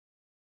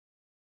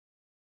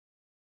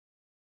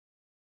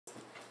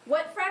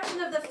What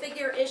fraction of the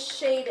figure is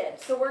shaded?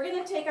 So we're going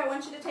to take, I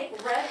want you to take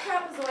red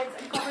trapezoids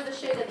and cover the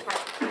shaded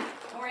part. And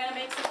we're going to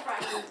make some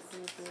fractions.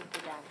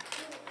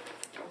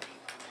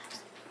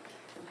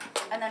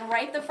 And then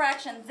write the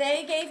fraction.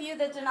 They gave you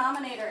the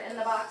denominator in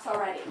the box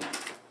already.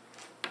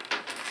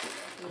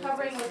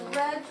 Covering with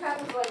red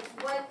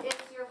trapezoids, what is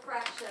your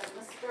fraction,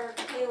 Mr.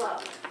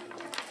 Caleb?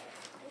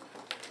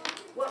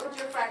 What would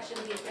your fraction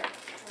be here?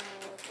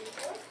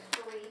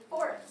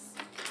 3/4.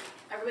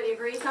 Everybody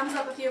agree? Thumbs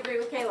up if you agree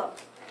with Caleb.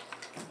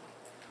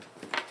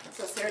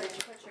 So Sarah, did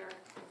you put your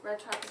red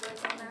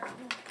trapezoids on there?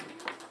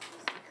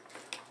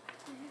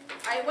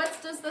 All right,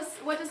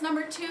 what does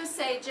number 2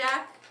 say,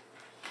 Jack?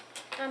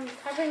 I'm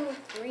covering with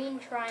green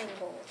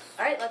triangles.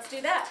 All right, let's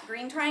do that.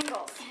 Green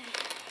triangles.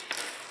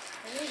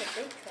 I need a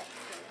big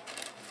trapezoid.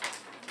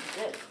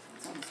 Good.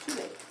 That sounds too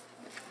big.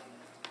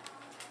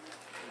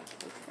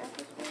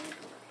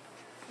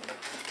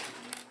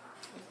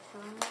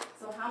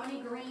 So how many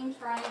green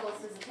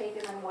triangles does it take,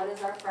 and then what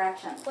is our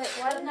fraction? Wait,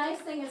 what a nice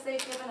thing is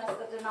they've given us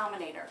the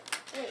denominator.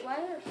 Wait, why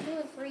are 2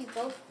 and 3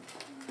 both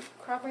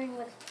covering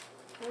with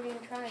green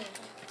triangles?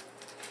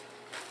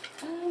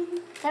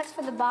 That's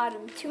for the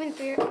bottom. 2 and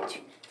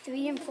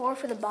 3 and 4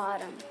 for the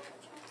bottom.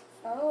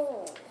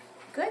 Oh.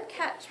 Good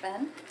catch,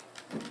 Ben.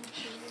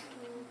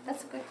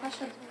 That's a good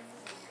question.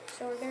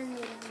 So we're going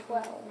to need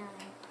 12.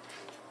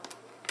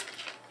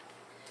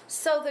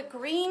 So the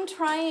green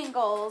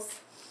triangles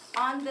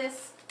on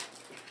this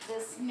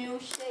new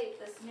shape,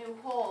 this new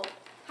hole,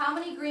 how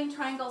many green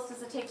triangles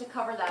does it take to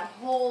cover that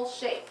whole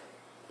shape?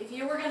 If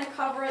you were going to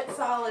cover it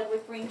solid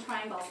with green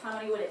triangles, how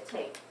many would it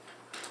take?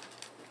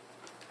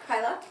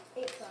 Kyla?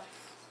 8 plus.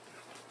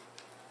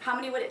 How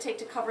many would it take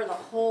to cover the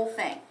whole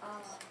thing?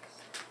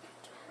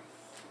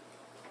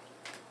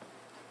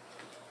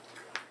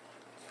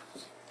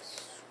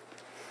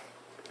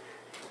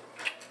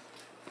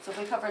 So if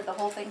we covered the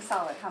whole thing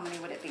solid, how many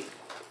would it be?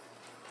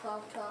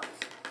 12 plus.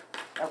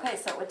 Okay,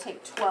 so it would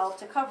take 12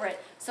 to cover it.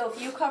 So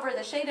if you cover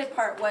the shaded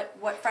part,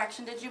 what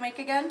fraction did you make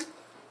again?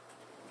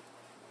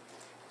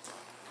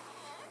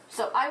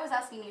 So I was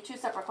asking you 2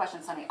 separate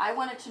questions, honey. I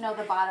wanted to know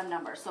the bottom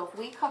number. So if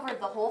we covered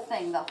the whole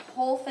thing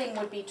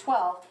would be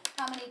 12.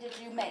 How many did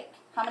you make?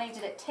 How many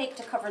did it take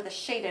to cover the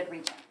shaded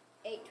region?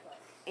 8 12.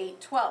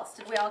 8 twelfths.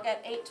 Did we all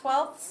get 8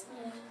 twelfths?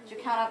 Did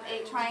you count up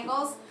 8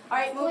 triangles? All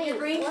right, move your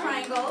green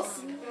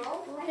triangles.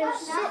 There's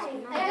 6.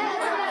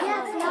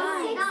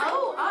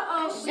 Oh,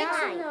 uh-oh. 6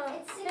 in the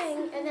thing,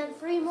 and then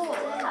 3 more.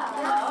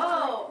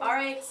 Oh, all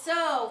right,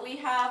 so we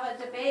have a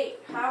debate.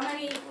 How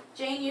many,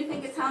 Jane, you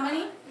think it's how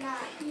many?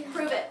 9.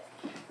 Prove it.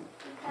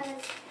 Because